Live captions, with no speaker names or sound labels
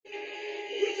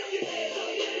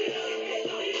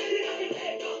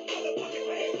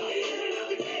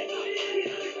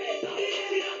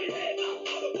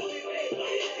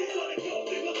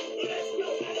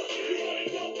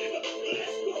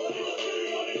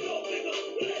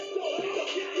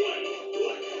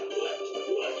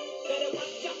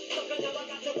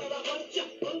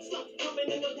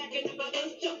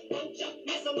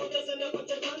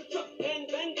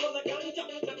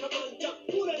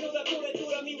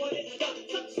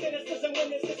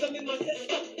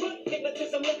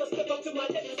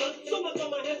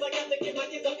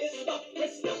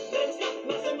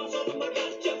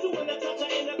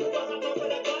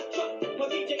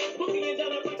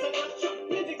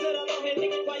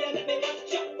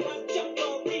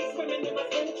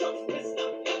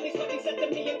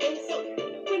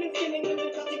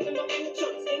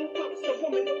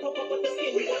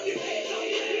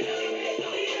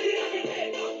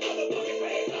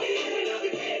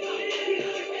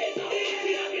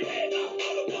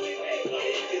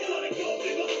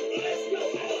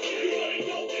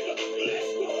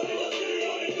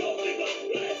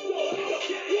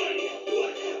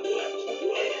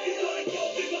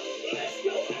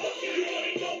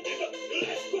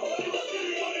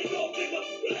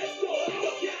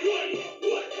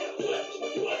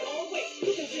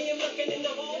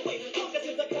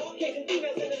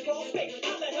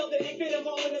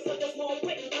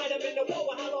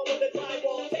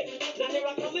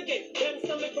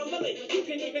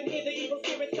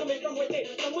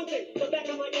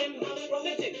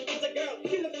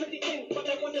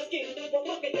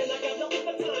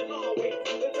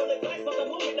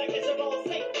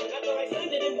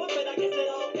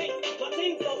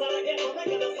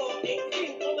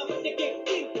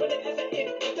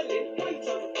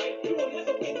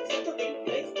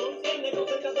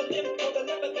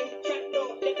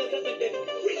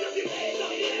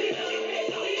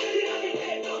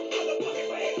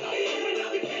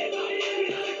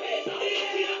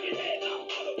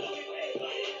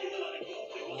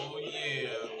Oh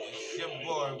yeah, it's your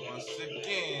boy once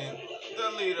again, the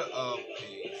leader of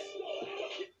peace.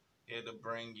 Here to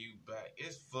bring you back.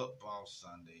 It's football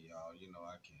Sunday, y'all. You know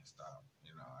I can't stop.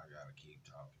 You know I gotta keep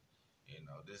talking. You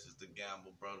know this is the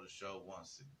Gamble Brothers Show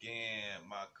once again.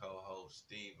 My co-host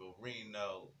Steve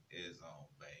Areno is on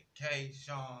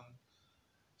vacation,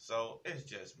 so it's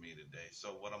just me today.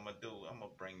 So what I'm gonna do? I'm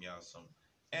gonna bring y'all some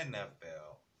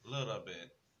NFL, little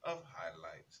bit of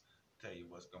highlights. Tell you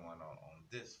what's going on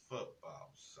this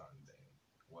football Sunday.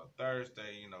 Well,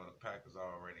 Thursday, you know the Packers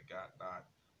already got that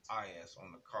IS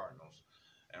on the Cardinals,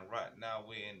 and right now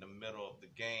we're in the middle of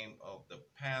the game of the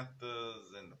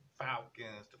Panthers and the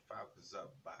Falcons. The Falcons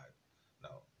up by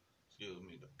no, excuse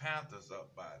me, the Panthers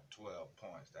up by 12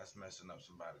 points. That's messing up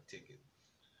somebody's ticket.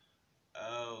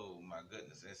 Oh my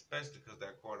goodness! Especially because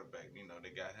that quarterback, you know,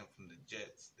 they got him from the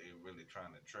Jets. They really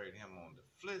trying to trade him on the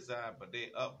flip side, but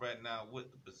they up right now with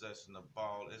the possession of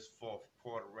ball. It's fourth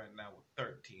quarter right now with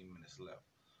 13 minutes left.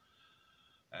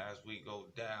 As we go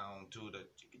down to the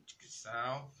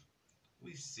South,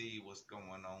 we see what's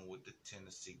going on with the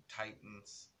Tennessee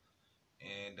Titans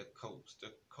and the Colts.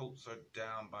 The Colts are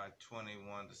down by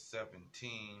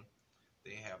 21-17.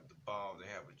 They have the ball. They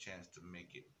have a chance to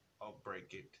make it or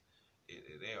break it.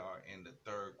 They are in the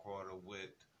third quarter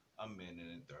with a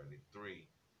minute and 33.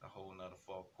 A whole nother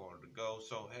fourth quarter to go.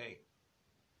 So, hey,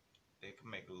 they can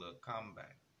make a little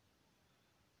comeback.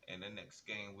 In the next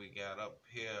game we got up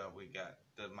here, we got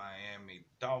the Miami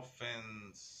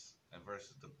Dolphins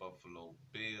versus the Buffalo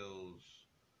Bills.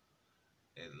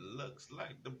 It looks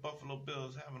like the Buffalo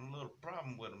Bills having a little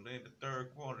problem with them. They in the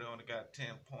third quarter, they only got 10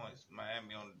 points.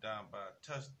 Miami only down by a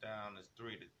touchdown. It's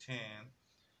 3-10.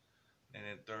 And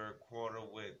in third quarter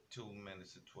with 2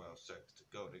 minutes and 12 seconds to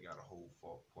go, they got a whole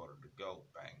fourth quarter to go.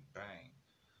 Bang, bang.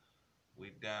 We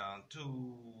down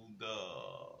to the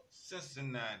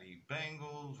Cincinnati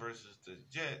Bengals versus the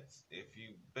Jets. If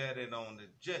you betted on the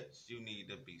Jets, you need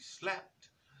to be slapped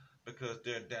because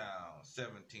they're down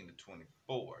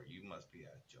 17-24. You must be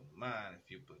out your mind if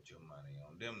you put your money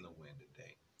on them to win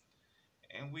today.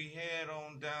 And we head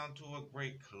on down to a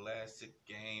great classic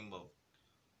game of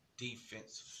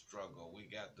defensive struggle. We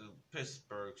got the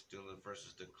Pittsburgh Steelers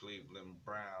versus the Cleveland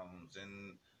Browns,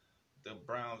 and the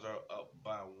Browns are up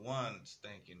by one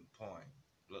stinking point.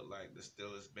 Look like the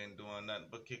Steelers been doing nothing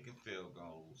but kicking field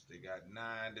goals. They got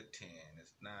 9-10.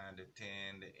 It's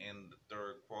 9-10. The end of the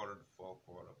third quarter, the fourth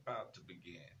quarter about to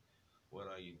begin. What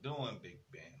are you doing, Big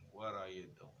Ben? What are you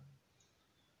doing?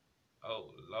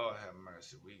 Oh, Lord have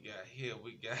mercy. We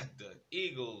got the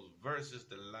Eagles versus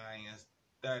the Lions,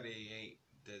 38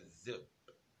 the zip.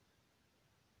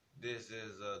 This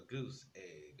is a goose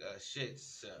egg, a shit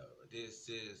show. This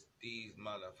is these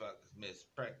motherfuckers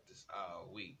mispractice all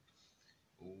week.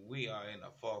 We are in the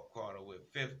fourth quarter with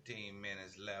 15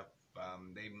 minutes left.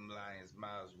 Them Lions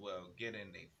might as well get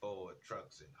in their Ford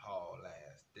trucks and haul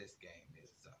ass. This game is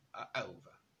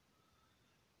over.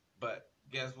 But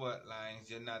guess what, Lions?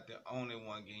 You're not the only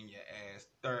one getting your ass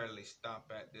thoroughly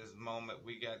stomped at this moment.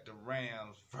 We got the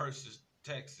Rams versus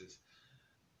Texas.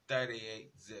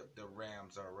 38 zip. The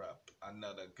Rams are up.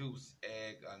 Another goose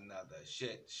egg, another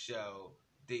shit show.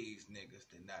 These niggas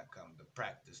did not come to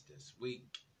practice this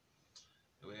week.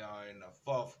 We are in the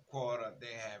fourth quarter.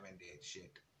 They haven't did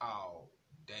shit all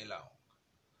day long.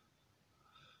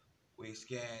 We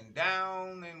scan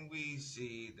down and we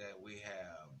see that we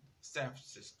have San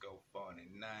Francisco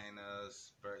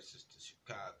 49ers versus the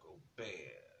Chicago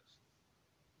Bears.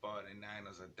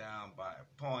 49ers are down by a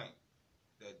point.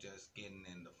 They're just getting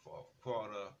in the fourth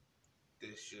quarter.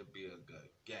 This should be a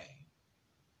good game.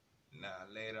 Now,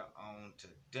 later on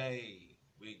today,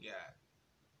 we got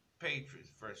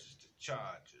Patriots versus the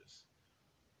Chargers.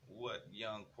 What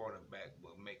young quarterback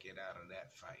will make it out of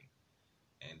that fight?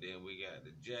 And then we got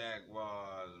the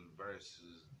Jaguars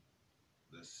versus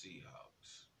the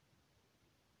Seahawks.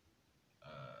 I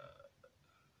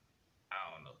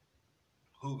don't know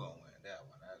who gonna win that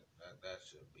one. That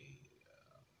should be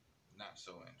not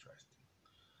so interesting.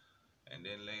 And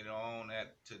then later on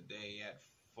today at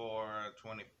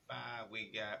 4:25,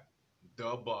 we got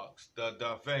the Bucks, the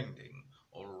defending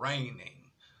or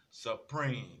reigning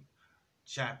supreme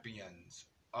champions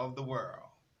of the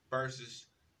world versus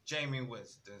Jameis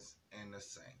Winston and the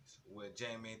Saints. Will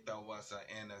Jamie throw us an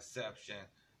interception?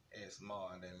 It's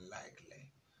more than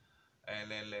likely. And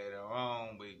then later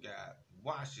on, we got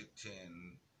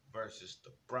Washington versus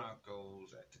the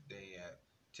Broncos today at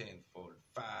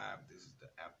 10:45. This is the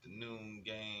afternoon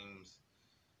games.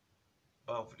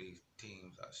 Both of these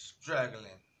teams are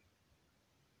struggling.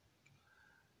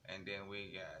 And then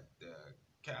we got the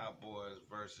Cowboys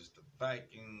versus the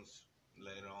Vikings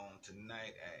later on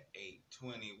tonight at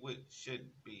 8:20, which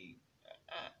should be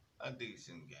a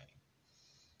decent game.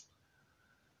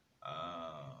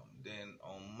 Then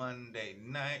on Monday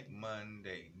night,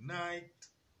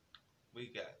 we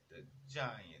got the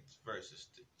Giants versus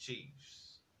the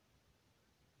Chiefs.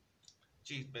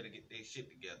 Chiefs better get their shit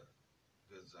together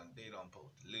because they don't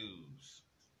supposed to lose.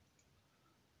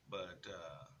 But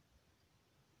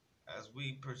as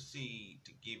we proceed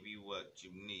to give you what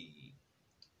you need,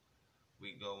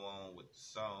 we go on with the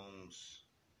songs.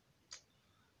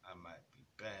 I might be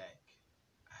back.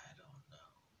 I don't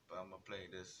know. But I'm going to play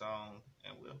this song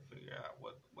and we'll figure out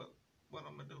what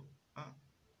I'm going to do. Huh?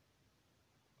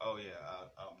 Oh, yeah.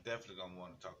 I'm definitely going to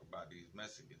want to talk about these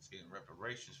Mexicans getting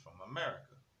reparations from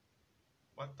America.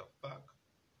 What the fuck?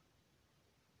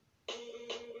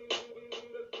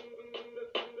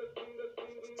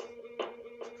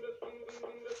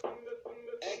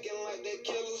 Acting like they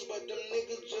killers, but them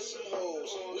niggas just some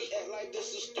hoes. We act like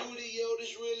this a studio,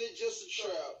 this really just a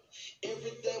trap.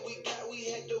 Everything we got, we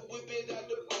had to whip it out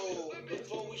the bowl.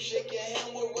 Before we shake your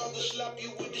hand, we'll rather slap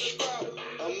you with the scrap.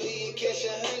 A million cash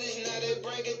and hundreds, now they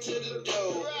bring it to the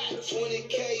door.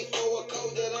 20K for a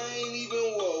coat that I ain't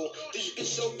even wore. This bitch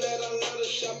so bad, I let her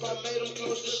shop, I made them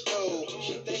close the stove.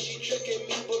 She think she tricking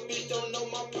me, but bitch don't know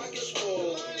my pocket's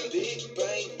full. Big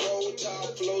bank, roll,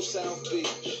 top flow, South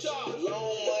Beach.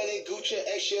 Long money, Gucci,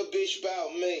 ask your bitch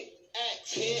about me.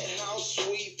 Penthouse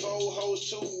suite, 4 hoes,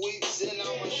 2 weeks, and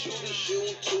I'ma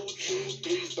shoot 2 true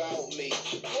threes about me.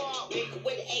 Nigga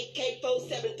with an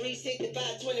AK-47,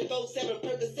 365, 24/7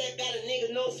 Percocet, got a nigga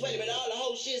no sweaty, but all the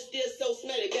whole shit still so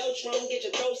smelly. Beltron, get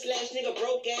your throat slashed, nigga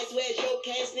broke ass, where's your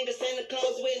cash, nigga Santa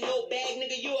Claus with no bag,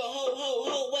 nigga you a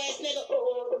ho ass nigga.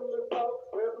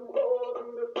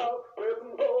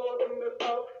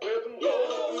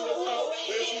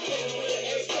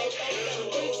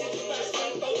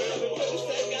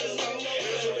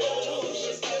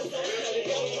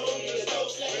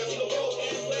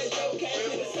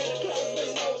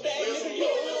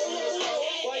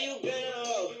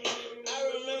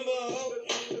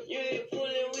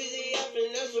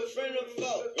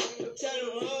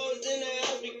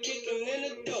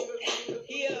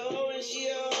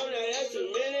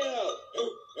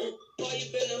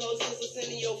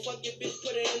 Fuck your bitch,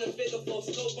 put her in a figure four.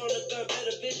 Scope on the gun,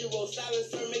 better visual.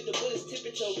 Silencer, make the bullets tip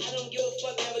it choke. I don't give a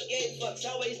fuck, never gave fucks.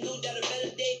 Always knew that a better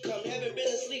day come. Haven't been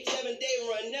asleep 7-day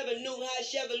run. Never knew how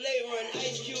Chevrolet run.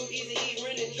 Ice Cube, Easy E,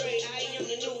 Ren and Dre. I am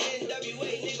the new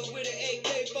NWA nigga with an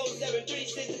AK-47,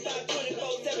 365,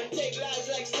 24/7. Take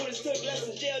lives like students took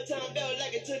lessons. Jail time felt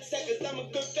like it took seconds. I'm a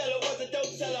good fella, was a dope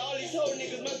seller. All these whole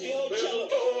niggas must be whole cellar.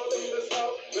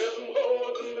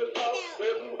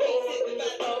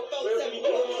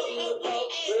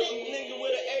 Nigga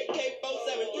with an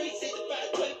AK-47,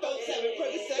 365, 24/7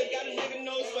 Percocet, got a nigga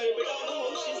no sweater, but all the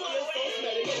whole shit still so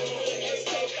smelly. Nigga with an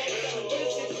AK-47,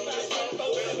 365,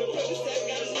 24/7 Percocet,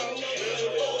 got a nigga no sweater,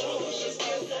 but all the whole shit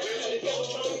still so smelly.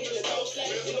 Beltron, get your throat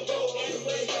slashed, nigga broke ass,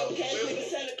 where's your cash, nigga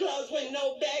Santa Claus with no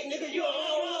bag, nigga you a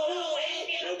ho.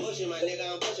 I'm pushing my nigga,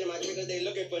 I'm pushing my trigger, they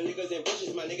looking for niggas in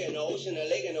bushes, my nigga, in the ocean, the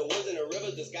lake, and the woods, and the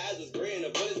rivers. The skies was gray, and the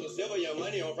bullets was silver. Your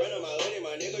money on front of my hoodie,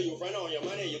 my nigga. You front on your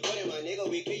money, you put in my nigga.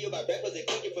 We kill you by breakfast and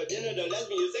cook you for dinner. The last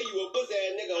me you say you a pussy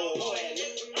ass nigga, oh hoe ass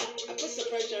nigga. I put some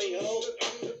pressure on your hoe.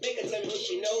 Make her tell me what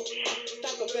she know.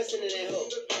 Stop confessing in that hoe.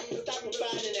 Stop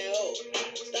providing in that hoe.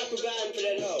 Stop providing for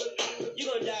that hoe. You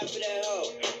gon' die for that hoe.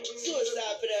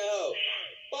 Suicide for that hoe.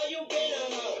 Boy, you been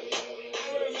a hoe.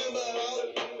 I remember a hoe.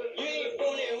 You ain't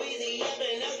fooling Weezy, I've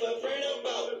been up a friend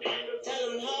about. Tell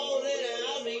them hoes in the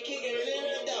house be kicking it in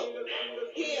the door.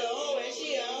 He a hoe and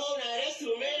she a hoe, now that's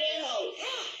too many hoes.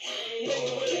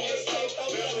 Nigga with an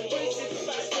SK-47,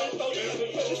 365, 24,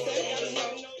 7, put the set, got a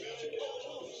nigga know.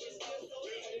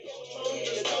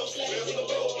 The dope slash, nigga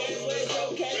broke ass, where's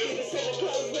your cat? Nigga Santa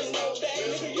Claus with no back,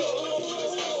 nigga you a hoe,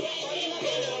 hoe, hoe. You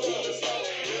been a hoe.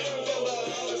 Remember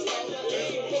a hoe. You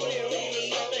ain't fooling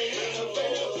Weezy, I've been up a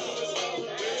friend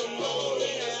about. Tell them hoes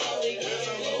in the house be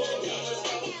kicking it in the door.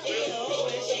 He a hoe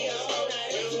and she a hoe, now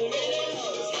that's too many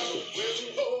hoes. We're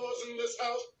two hoes in this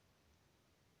house.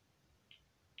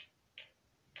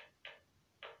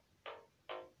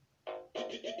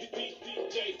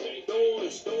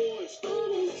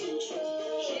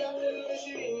 She a tell me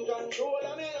she in control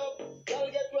of me up. Girl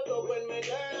get wet up when me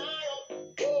turn her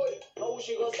up. Boy, how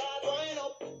she go start wind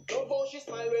up? Love how she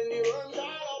smile when the worms are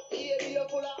up. Baby, you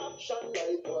full of action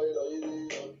like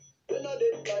Twilight. When I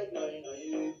did like 9,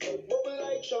 bubble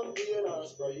like champagne or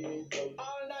Sprite.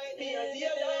 All night me and the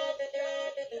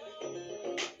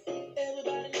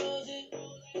Everybody knows it.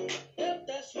 Yep,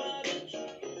 that's my bitch.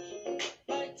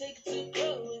 Might take it to the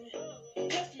club with me.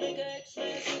 Just to make her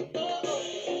expensive.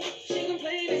 Oh, she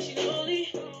complain that she lonely.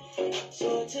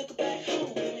 So I took her back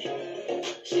home with me.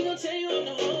 She gon' tell you I'm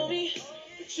the homie.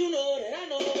 But you know that I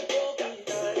know her broken.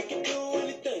 We can do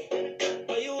anything.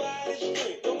 Are you out as you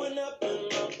drink? Going up in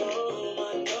my phone.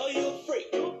 I know you a freak.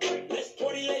 Let's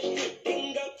party, let's drink.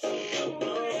 Ding up.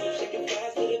 Shake it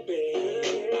fast to the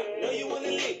bed. I know you wanna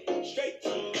leave. Straight to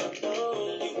my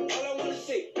phone. You all I wanna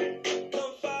see.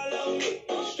 Come follow me.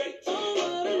 Straight to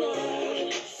my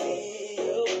phone. See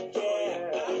you,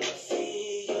 yeah. I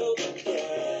see you,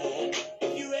 yeah.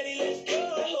 If you ready, let's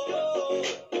go.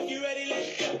 If you ready,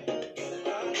 let's go.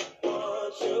 I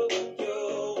want you,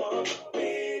 you want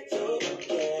me too,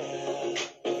 yeah.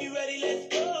 If you ready, let's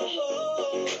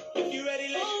go. If you ready,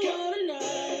 let's go.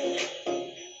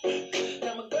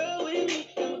 Got my girl with me,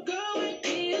 got my girl with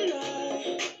me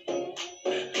tonight.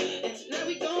 And tonight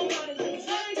we gon' party like it's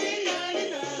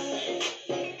 1999.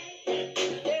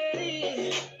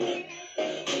 Yeah,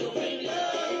 we gon' bring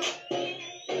love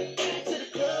back to the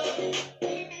club.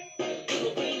 We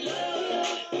gon' bring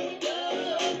love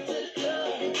to the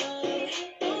club.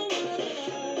 Oh,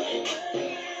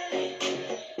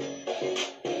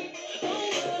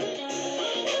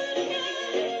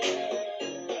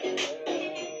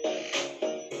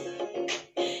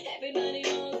 everybody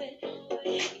knows it.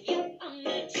 Yep, I'm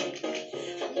that chick.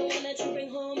 I'm the one that you bring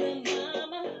home to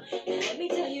mama. Now let me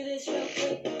tell you this real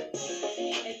quick.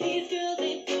 If these girls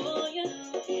ain't for you,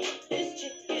 this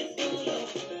chick is for you.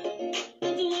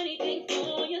 I'll do anything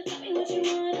for you. Tell me what you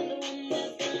want. I'm the one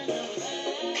that's gonna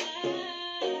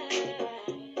ride.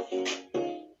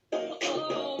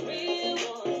 Oh, real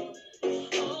one.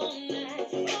 All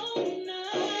night, all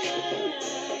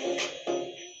night.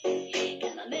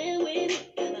 Got my man with me,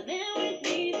 got my man with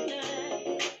me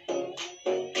tonight.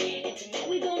 And tonight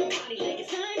we gonna party like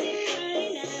it's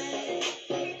 1999.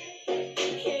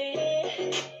 Yeah,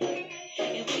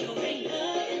 and we gon' bring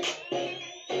love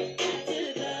back to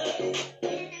the club.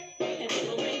 And we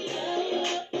gon' bring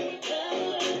love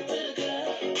to the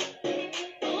club.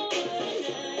 Oh, what a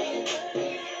night.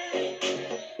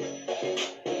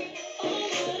 Oh,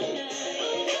 what a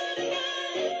night.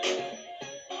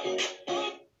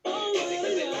 Oh, Is it what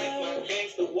cause a they like my night.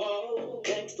 gangsta wall?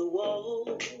 Gangsta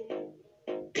wall,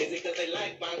 Is it cause they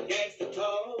like my gangsta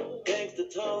talk?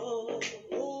 gangsta talk.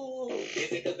 Ooh,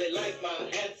 Is it cause they like my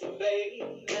handsome face?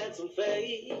 handsome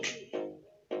face,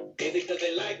 Is it cause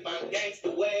they like my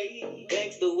gangsta way?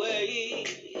 gangsta way.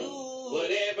 Ooh,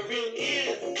 Whatever it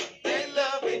is, they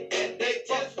love it and they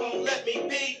just won't let me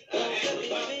be. I handle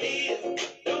my biz.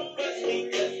 Don't rush me,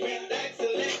 just relax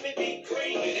and let me be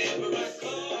free. Whenever I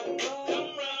call,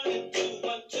 come running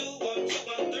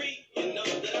 212-1213. You know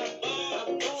that I'm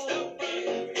ball. Stop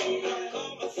running, or I'll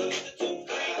call my substitute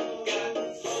free. Got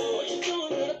what you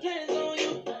doing? Got a plans on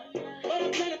you, but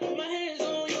I'm trying to put my hands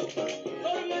on you.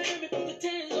 Go to Miami, put the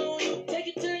tens on you. Take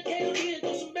it to the Caribbean,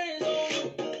 throw some bands on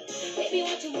you. Baby,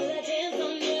 watch you will I dance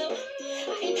on you.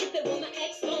 I ain't tripping with my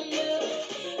ex on you.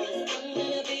 'Cause I'm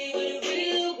gonna be with a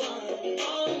real one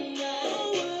all night.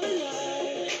 Oh, what a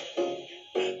night.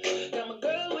 Got my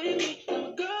girl with me, got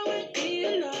my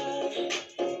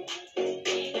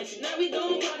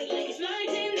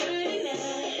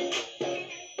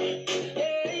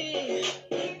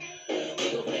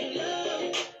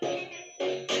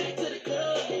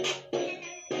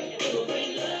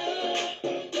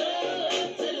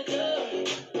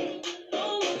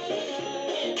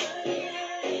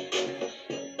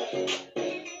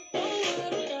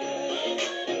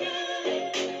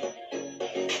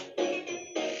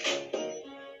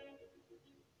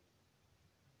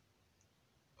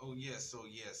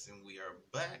Yes, and we are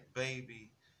back, baby.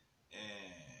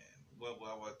 And what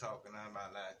was talking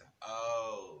about last time?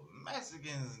 Oh,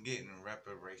 Mexicans getting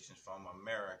reparations from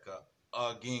America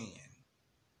again.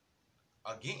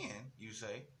 Again, you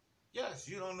say? Yes,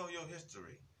 you don't know your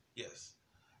history. Yes,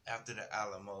 after the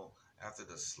Alamo, after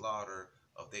the slaughter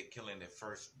of they killing the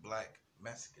first black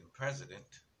Mexican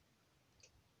president,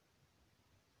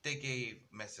 they gave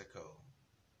Mexico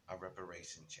a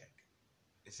reparation check.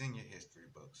 It's in your history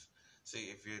books.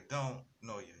 See, if you don't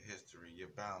know your history,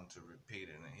 you're bound to repeat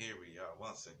it. And here we are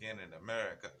once again in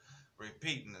America,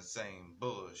 repeating the same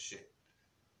bullshit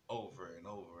over and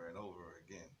over and over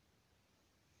again.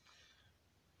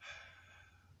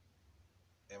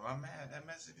 Am I mad that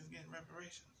Mexicans getting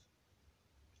reparations?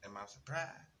 Am I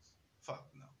surprised? Fuck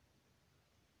no.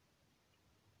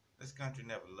 This country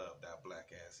never loved our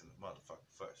black ass in the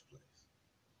motherfucking first place.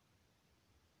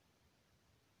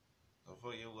 So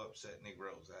for you upset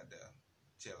Negroes out there,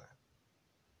 chill out.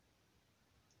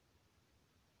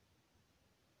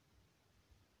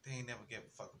 They ain't never give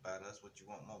a fuck about us. What you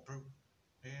want more proof?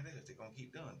 Here it is. They're gonna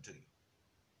keep doing it to you.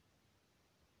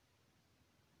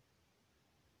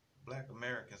 Black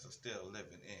Americans are still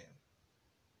living in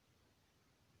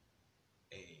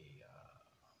a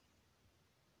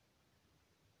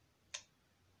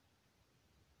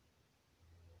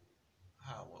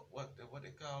what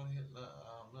they call it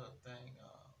little thing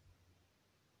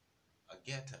a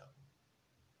ghetto.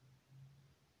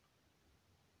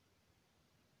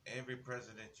 Every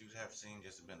president you have seen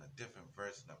just been a different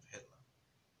version of Hitler.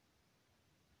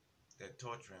 They're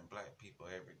torturing black people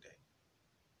every day.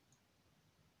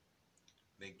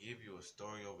 They give you a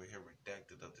story over here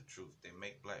redacted of the truth. They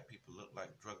make black people look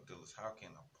like drug dealers. How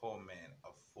can a poor man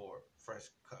afford fresh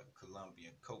cut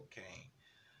Colombia cocaine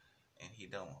and he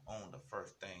don't own the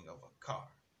first thing of a car?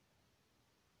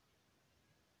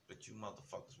 But you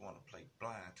motherfuckers want to play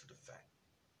blind to the fact.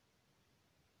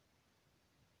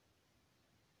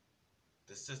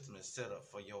 The system is set up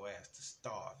for your ass to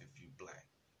starve if you black.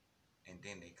 And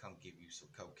then they come give you some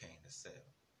cocaine to sell.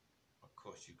 Of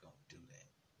course you gonna do that.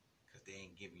 Because they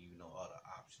ain't giving you no other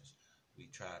options.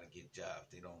 We try to get jobs.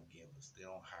 They don't give us. They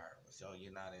don't hire us. Oh,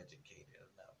 you're not educated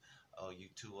enough. Oh, you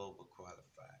too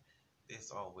overqualified.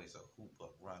 There's always a hoop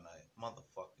up run, a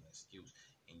motherfucking excuse.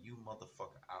 And you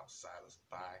motherfucking outsiders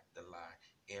buy the lie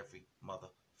every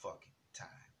motherfucking time.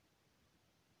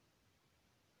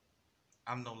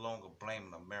 I'm no longer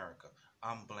blaming America.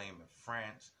 I'm blaming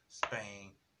France,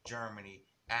 Spain, Germany,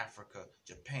 Africa,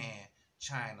 Japan,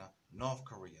 China, North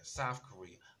Korea, South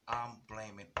Korea. I'm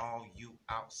blaming all you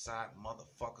outside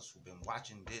motherfuckers who've been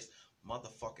watching this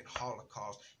motherfucking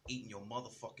Holocaust, eating your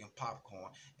motherfucking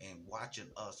popcorn, and watching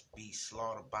us be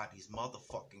slaughtered by these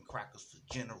motherfucking crackers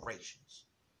for generations.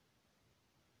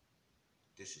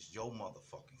 This is your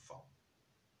motherfucking fault.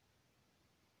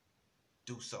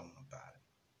 Do something about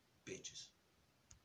it, bitches.